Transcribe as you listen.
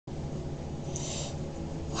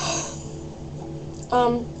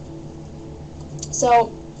Um,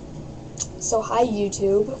 so hi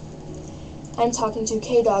YouTube. I'm talking to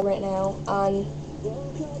k-dawg right now on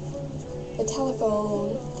the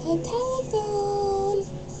telephone.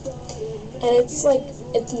 And it's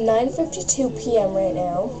 9:52 p.m. right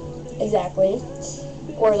now, exactly.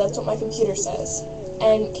 Or that's what my computer says.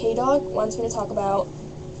 And k-dawg wants me to talk about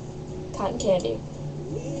cotton candy.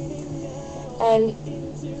 And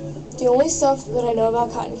the only stuff that I know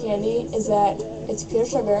about cotton candy is that it's pure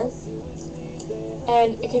sugar,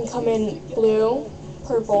 and it can come in blue,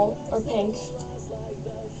 purple, or pink.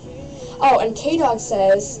 Oh, and k-dawg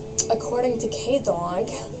says, according to k-dawg,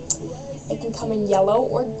 it can come in yellow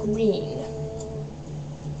or green.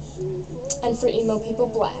 And for emo people,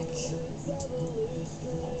 black.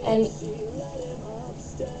 And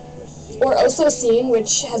or Osocene,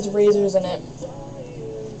 which has razors in it.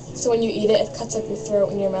 So when you eat it, it cuts up your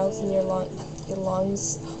throat and your mouth and your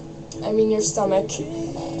lungs. I mean your stomach,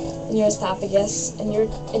 and your esophagus, and your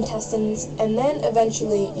intestines, and then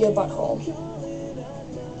eventually your butthole.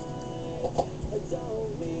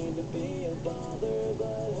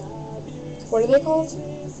 What are they called?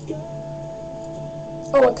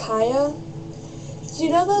 Oh, acai. Do you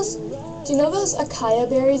know those acai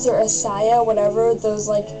berries or acai, whatever? Those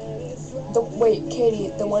wait, Katie,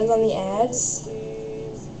 the ones on the ads.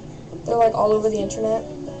 They're all over the internet.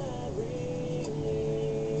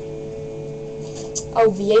 Oh,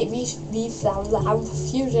 V8 V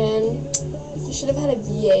Fusion. You should have had a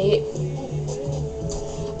V8.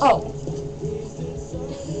 Oh.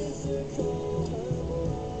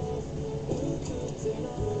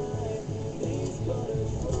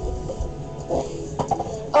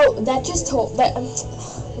 Oh, that just told that I'm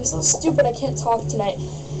so stupid I can't talk tonight.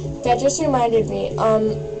 That just reminded me.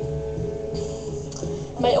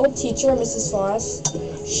 My old teacher, Mrs. Foss,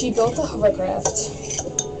 she built a hovercraft.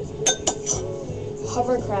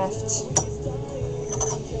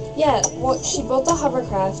 Yeah, well, she built a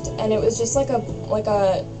hovercraft, and it was just pretty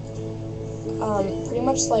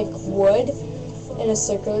much like wood in a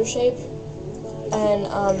circular shape, and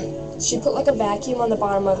she put a vacuum on the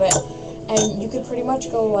bottom of it, and you could pretty much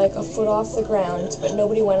go a foot off the ground, but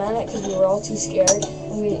nobody went on it because we were all too scared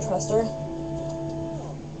and we didn't trust her.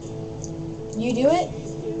 You do it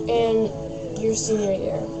in your senior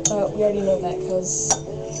year, but we already know that because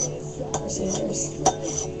we're seniors.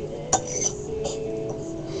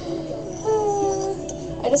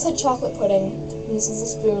 I just had chocolate pudding, and this is a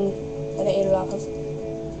spoon that I ate it off of.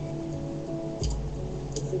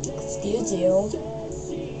 Excuse you.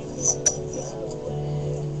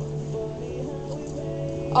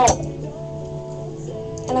 Oh,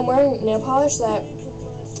 and I'm wearing nail polish that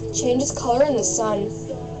changes color in the sun.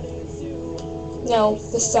 No,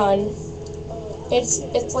 the sun. It's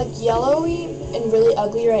yellowy and really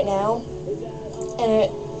ugly right now, and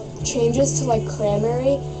it changes to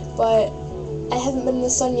cranberry, but I haven't been in the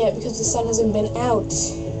sun yet because the sun hasn't been out.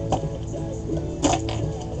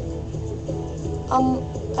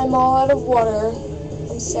 I'm all out of water.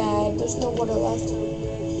 I'm sad. There's no water left.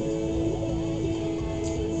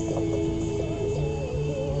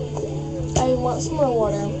 I want some more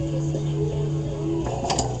water.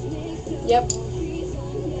 Yep.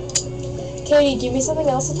 Katie, give me something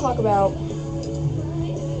else to talk about.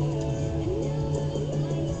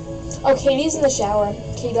 Oh, Katie's in the shower.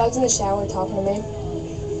 k-dawg's in the shower talking to me.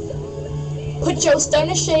 Put your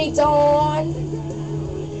stunner shades on!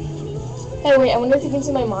 Hey, wait, I wonder if you can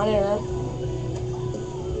see my monitor.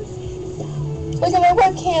 Look at my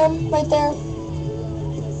webcam right there.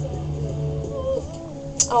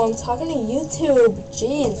 Oh, I'm talking to YouTube.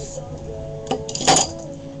 Jeez.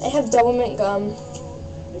 I have double mint gum.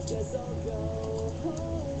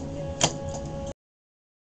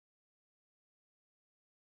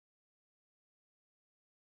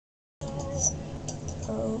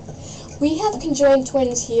 We have conjoined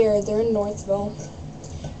twins here. They're in Northville.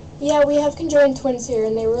 Yeah, we have conjoined twins here,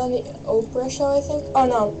 and they were on the Oprah show, I think. Oh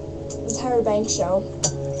no, the Tyra Banks show.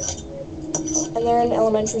 And they're in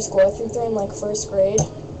elementary school. I think they're in first grade.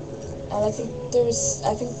 And I think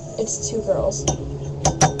it's 2 girls. It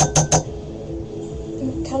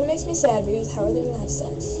kind of makes me sad because how are they gonna have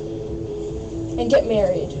sex and get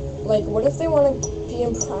married? What if they want to be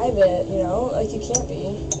in private? You know, you can't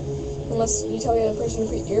be. Unless you tell the other person to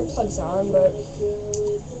put earplugs on, but...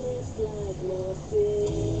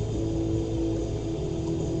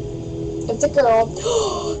 It's a girl.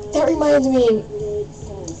 That reminds me.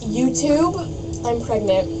 YouTube, I'm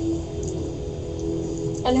pregnant.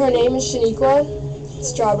 And her name is Shaniqua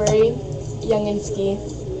Strawberry Younginski.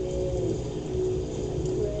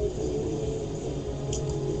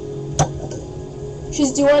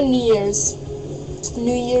 She's due on New Year's.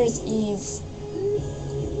 New Year's Eve.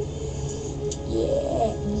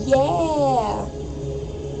 Yeah, yeah.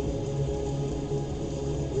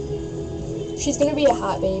 She's gonna be a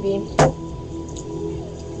hot baby.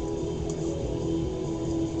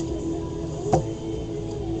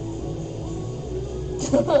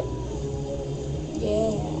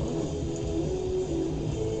 Yeah.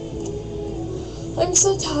 I'm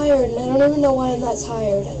so tired, and I don't even know why I'm that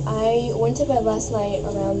tired. I went to bed last night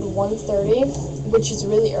around 1:30, which is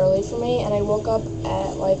really early for me, and I woke up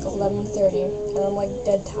at like 11:30, and I'm like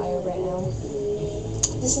dead tired right now.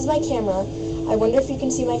 This is my camera. I wonder if you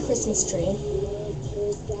can see my Christmas tree.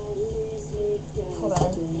 Hold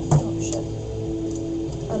on. Oh shit.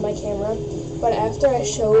 On my camera. But after I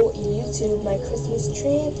show YouTube my Christmas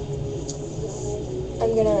tree,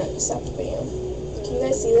 I'm gonna stop the video. Can you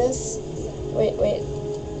guys see this? Wait.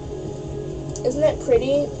 Isn't that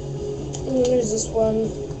pretty? And there's this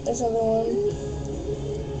one. There's another one.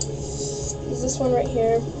 There's this one right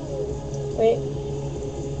here. Wait.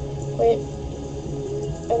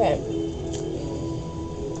 Okay.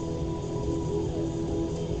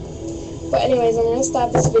 But anyways, I'm gonna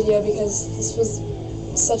stop this video because this was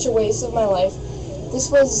such a waste of my life. This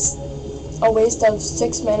was a waste of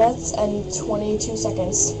 6 minutes and 22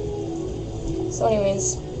 seconds. So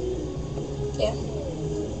anyways, yeah.